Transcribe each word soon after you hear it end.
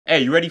Hey,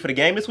 you ready for the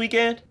game this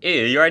weekend? Yeah,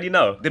 you already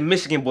know. The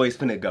Michigan boys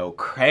finna go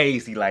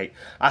crazy. Like,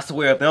 I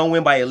swear if they don't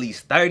win by at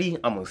least 30,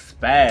 I'ma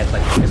spaz.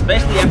 Like,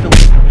 especially after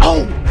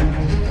oh!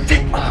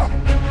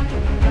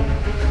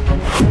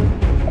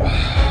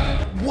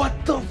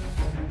 What the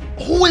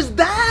who is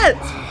that?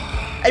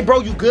 Hey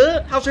bro, you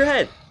good? How's your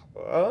head?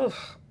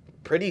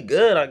 Pretty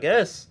good, I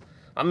guess.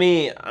 I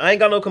mean, I ain't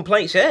got no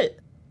complaints yet.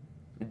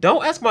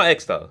 Don't ask my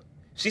ex though.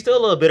 She's still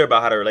a little bitter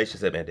about how the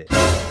relationship ended.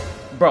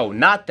 Bro,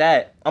 not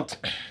that.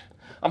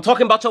 I'm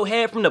talking about your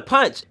head from the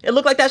punch. It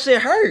looked like that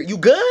shit hurt. You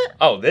good?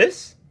 Oh,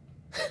 this?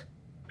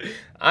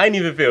 I ain't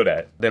even feel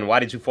that. Then why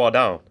did you fall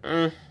down?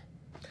 I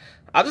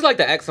just like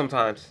to act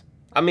sometimes.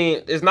 I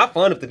mean, it's not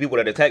fun if the people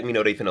that attack me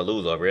know they finna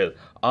lose over it.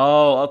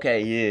 Oh,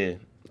 okay, yeah.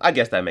 I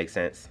guess that makes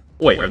sense.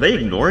 Wait, are they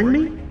ignoring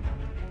me?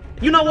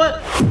 You know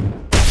what?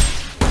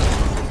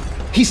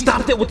 He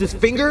stopped it with his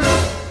finger?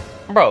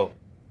 Bro,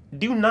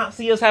 do you not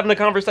see us having a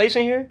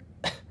conversation here?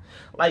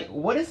 Like,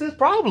 what is his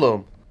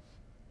problem?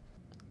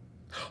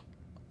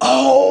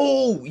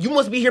 Oh, you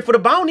must be here for the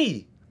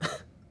bounty.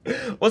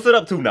 What's it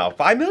up to now?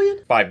 5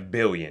 million? 5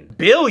 billion.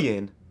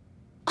 Billion?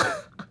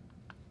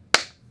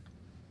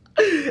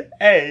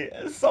 Hey,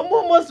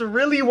 someone must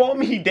really want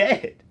me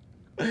dead.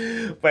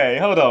 Wait,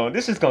 hold on.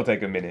 This is gonna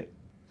take a minute.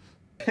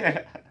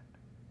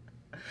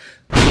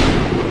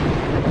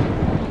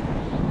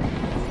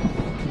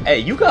 Hey,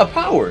 you got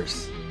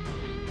powers.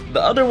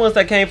 The other ones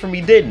that came from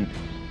me didn't.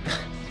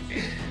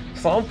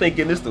 So I'm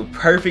thinking this is the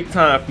perfect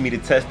time for me to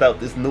test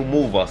out this new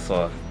move I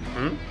saw.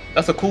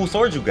 That's a cool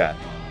sword you got.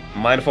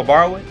 Mind if I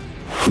borrow it?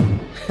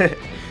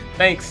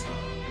 Thanks.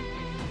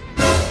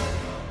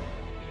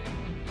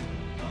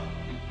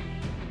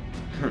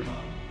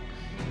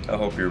 I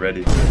hope you're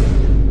ready.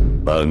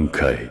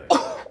 Bankai.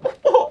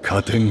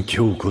 Katen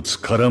Kyokotsu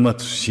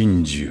Karamatsu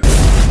Shinju.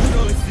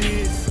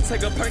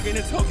 Take a perk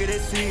and talk it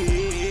and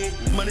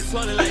see. Money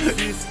swallowing like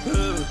this.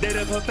 They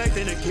done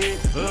perfecting a kid.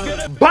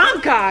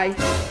 Bankai?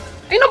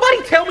 Ain't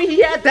nobody tell me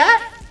he had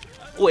that.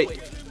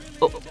 Wait,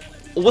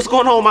 what's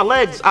going on with my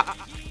legs?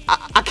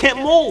 I can't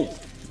move.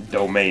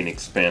 Domain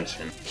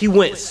expansion. He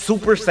went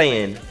Super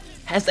Saiyan,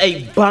 has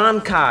a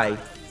Bankai,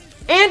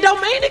 and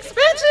domain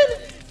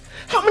expansion?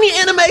 How many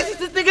animes is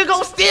this nigga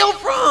gonna steal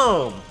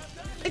from?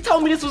 They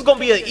told me this was gonna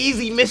be an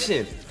easy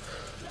mission.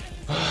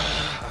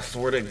 I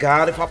swear to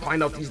God, if I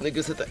find out these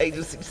niggas at the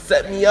agency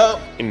set me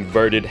up.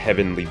 Inverted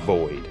Heavenly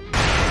Void.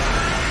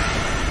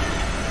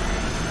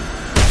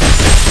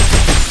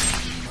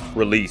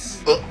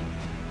 Release.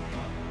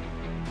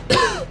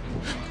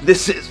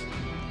 This is